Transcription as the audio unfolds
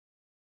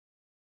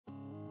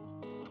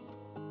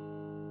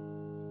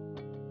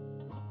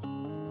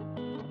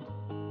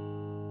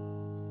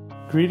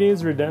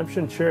Greetings,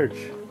 Redemption Church.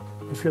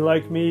 If you're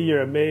like me,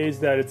 you're amazed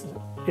that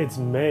it's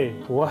May.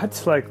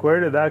 What? Like,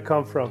 where did that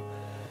come from?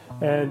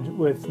 And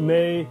with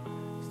May,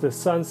 the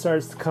sun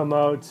starts to come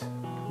out.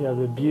 You have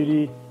the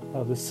beauty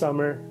of the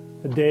summer,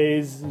 the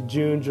days,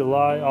 June,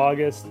 July,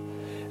 August.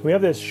 And we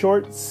have this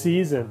short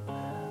season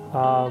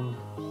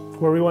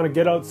where we want to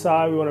get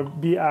outside, we want to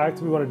be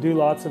active, we want to do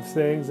lots of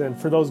things. And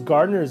for those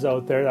gardeners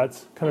out there,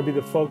 that's kind of be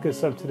the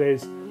focus of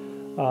today's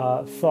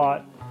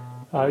thought.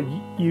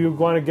 You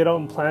want to get out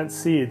and plant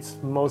seeds.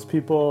 Most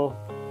people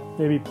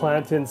maybe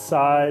plant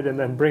inside and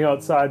then bring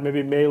outside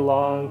maybe May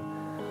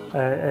long,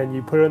 and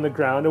you put it in the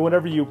ground. And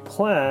whatever you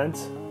plant,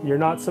 you're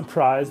not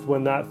surprised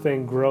when that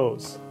thing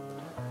grows.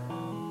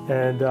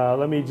 And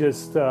let me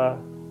just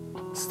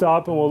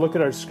stop and we'll look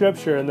at our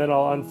scripture, and then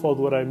I'll unfold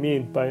what I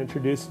mean by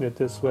introducing it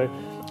this way.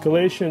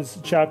 Galatians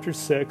chapter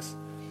 6,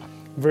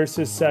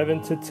 verses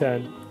 7 to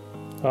 10.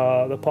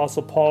 The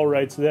Apostle Paul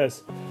writes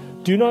this: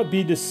 "Do not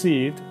be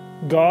deceived.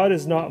 God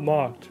is not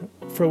mocked.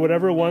 For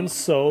whatever one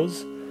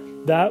sows,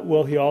 that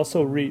will he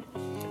also reap.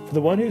 For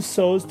the one who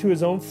sows to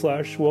his own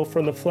flesh will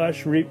from the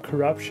flesh reap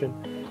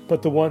corruption,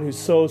 but the one who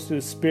sows to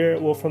the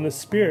Spirit will from the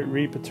Spirit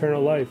reap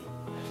eternal life.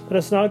 Let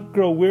us not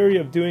grow weary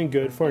of doing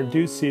good, for in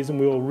due season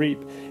we will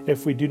reap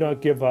if we do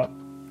not give up.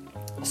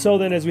 So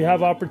then, as we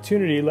have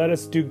opportunity, let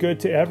us do good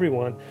to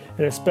everyone,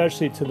 and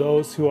especially to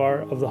those who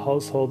are of the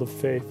household of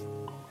faith."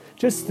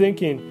 Just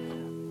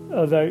thinking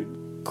of that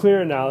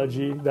clear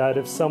analogy that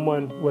if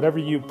someone, whatever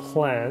you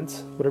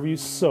plant, whatever you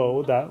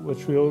sow, that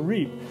which we will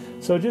reap.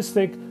 So just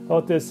think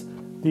about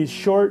these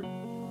short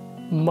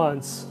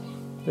months,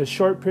 this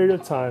short period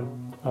of time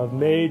of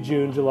May,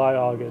 June, July,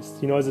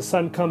 August. You know, as the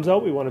sun comes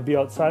out, we want to be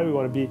outside, we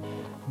want to be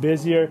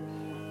busier.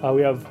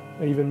 We have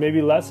even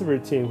maybe less of a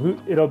routine.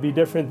 It'll be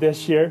different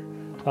this year,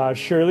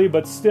 surely,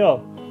 but still,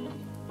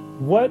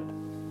 what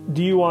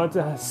do you want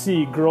to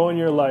see grow in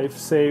your life,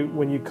 say,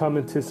 when you come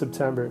into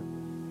September?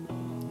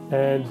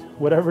 And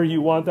whatever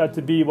you want that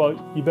to be, well,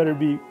 you better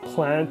be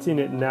planting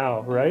it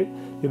now, right?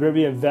 You better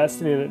be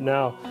investing in it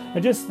now.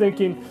 And just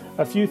thinking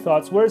a few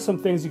thoughts, what are some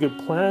things you could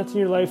plant in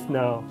your life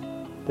now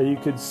that you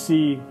could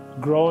see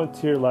grow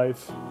into your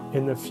life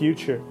in the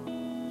future?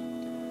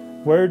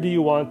 Where do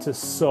you want to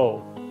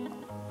sow,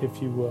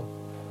 if you will?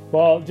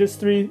 Well, just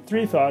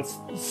three thoughts.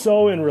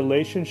 Sow in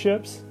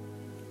relationships,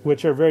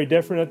 which are very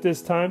different at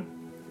this time.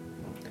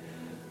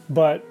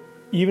 But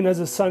even as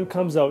the sun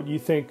comes out, you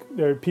think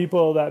there are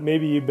people that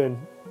maybe you've been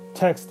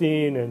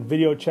texting and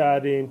video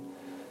chatting,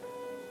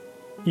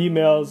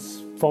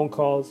 emails, phone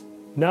calls.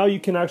 Now you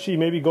can actually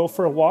maybe go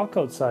for a walk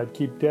outside,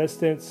 keep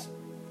distance,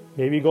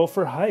 maybe go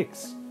for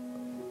hikes.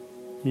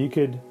 You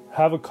could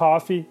have a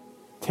coffee,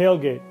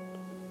 tailgate,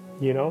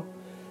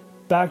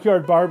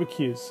 backyard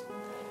barbecues.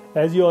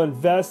 As you'll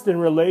invest in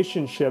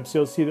relationships,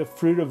 you'll see the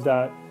fruit of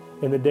that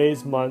in the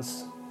days,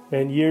 months,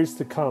 and years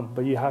to come.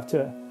 But you have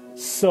to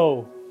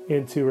sow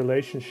into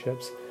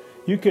relationships.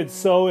 You could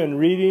sow in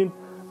reading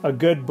a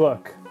good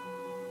book.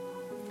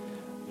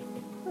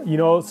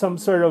 Some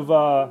sort of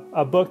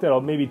a book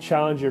that'll maybe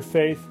challenge your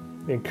faith,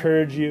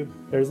 encourage you.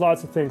 There's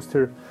lots of things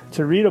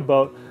to read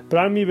about, but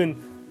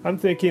I'm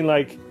thinking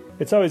like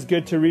it's always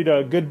good to read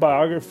a good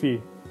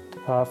biography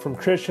from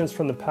Christians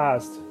from the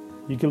past.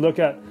 You could look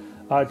at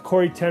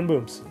Corrie ten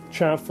Boom's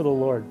Triumph for the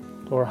Lord,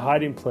 or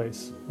Hiding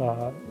Place,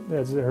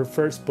 as her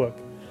first book.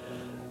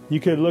 You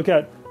could look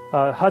at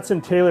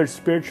Hudson Taylor's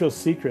Spiritual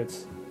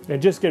Secrets, and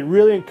just get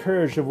really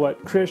encouraged of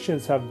what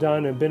Christians have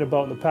done and been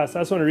about in the past. I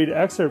just want to read an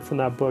excerpt from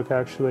that book,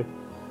 actually.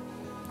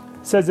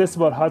 It says this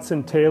about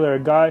Hudson Taylor, a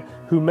guy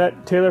who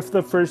met Taylor for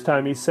the first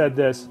time. He said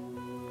this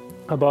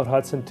about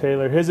Hudson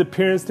Taylor: "His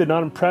appearance did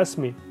not impress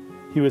me.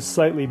 He was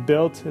slightly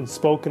built and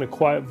spoke in a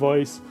quiet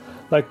voice.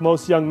 Like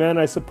most young men,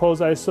 I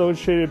suppose I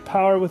associated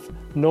power with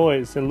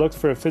noise and looked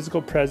for a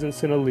physical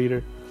presence in a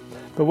leader.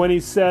 But when he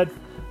said,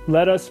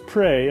 'Let us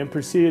pray,' and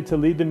proceeded to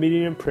lead the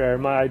meeting in prayer,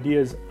 my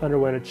ideas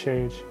underwent a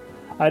change.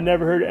 I'd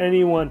never heard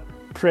anyone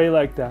pray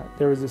like that.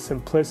 There was a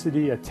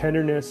simplicity, a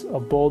tenderness, a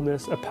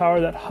boldness, a power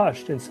that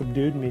hushed and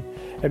subdued me.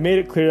 It made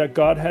it clear that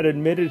God had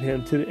admitted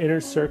him to the inner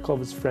circle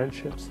of his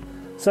friendships.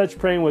 Such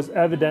praying was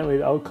evidently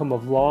the outcome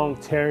of long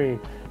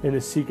tarrying in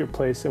the secret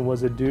place and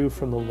was a due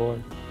from the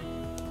Lord."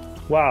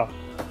 Wow.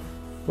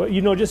 Well,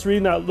 just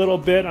reading that little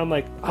bit, I'm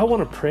like, I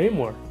want to pray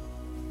more.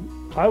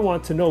 I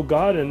want to know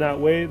God in that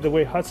way, the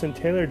way Hudson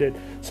Taylor did.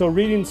 So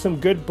reading some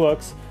good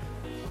books,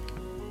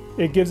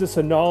 it gives us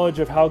a knowledge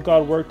of how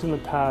God worked in the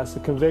past, a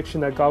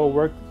conviction that God will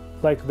work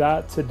like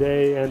that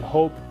today, and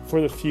hope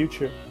for the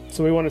future.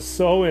 So we want to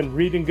sow in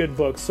reading good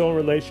books, sow in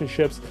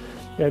relationships,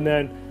 and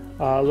then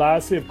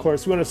lastly, of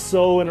course, we want to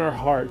sow in our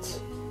hearts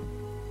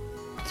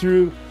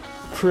through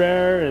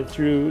prayer and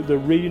through the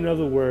reading of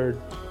the Word,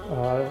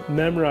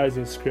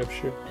 memorizing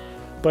Scripture.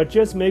 But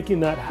just making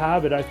that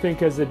habit, I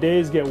think as the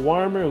days get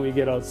warmer and we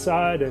get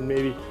outside and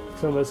maybe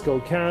some of us go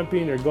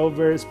camping or go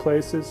various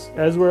places,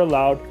 as we're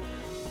allowed,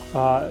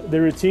 the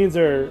routines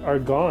are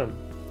gone.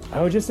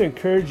 I would just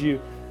encourage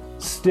you,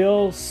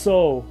 still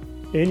sow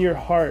in your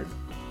heart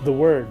the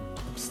Word.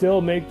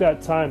 Still make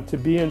that time to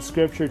be in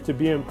Scripture, to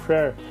be in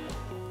prayer.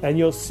 And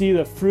you'll see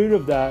the fruit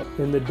of that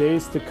in the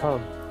days to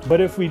come.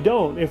 But if we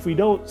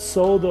don't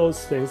sow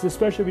those things,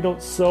 especially if we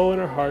don't sow in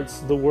our hearts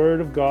the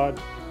word of God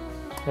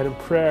and in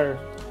prayer,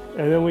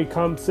 and then we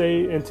come,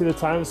 say, into the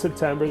time of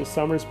September, the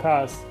summer's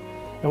passed,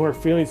 and we're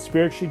feeling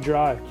spiritually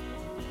dry,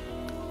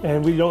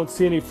 and we don't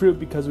see any fruit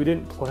because we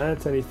didn't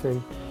plant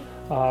anything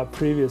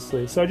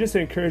previously. So I just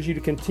encourage you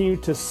to continue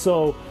to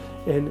sow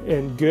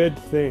in good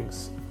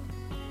things.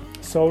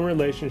 Sow in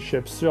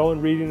relationships, sow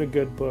in reading a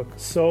good book,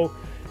 sow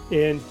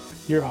in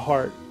your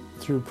heart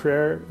through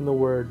prayer and the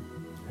word,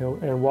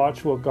 and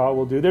watch what God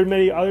will do. There are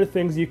many other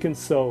things you can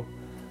sow,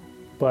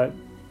 but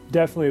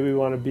definitely we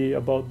want to be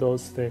about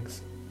those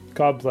things.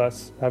 God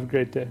bless. Have a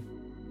great day.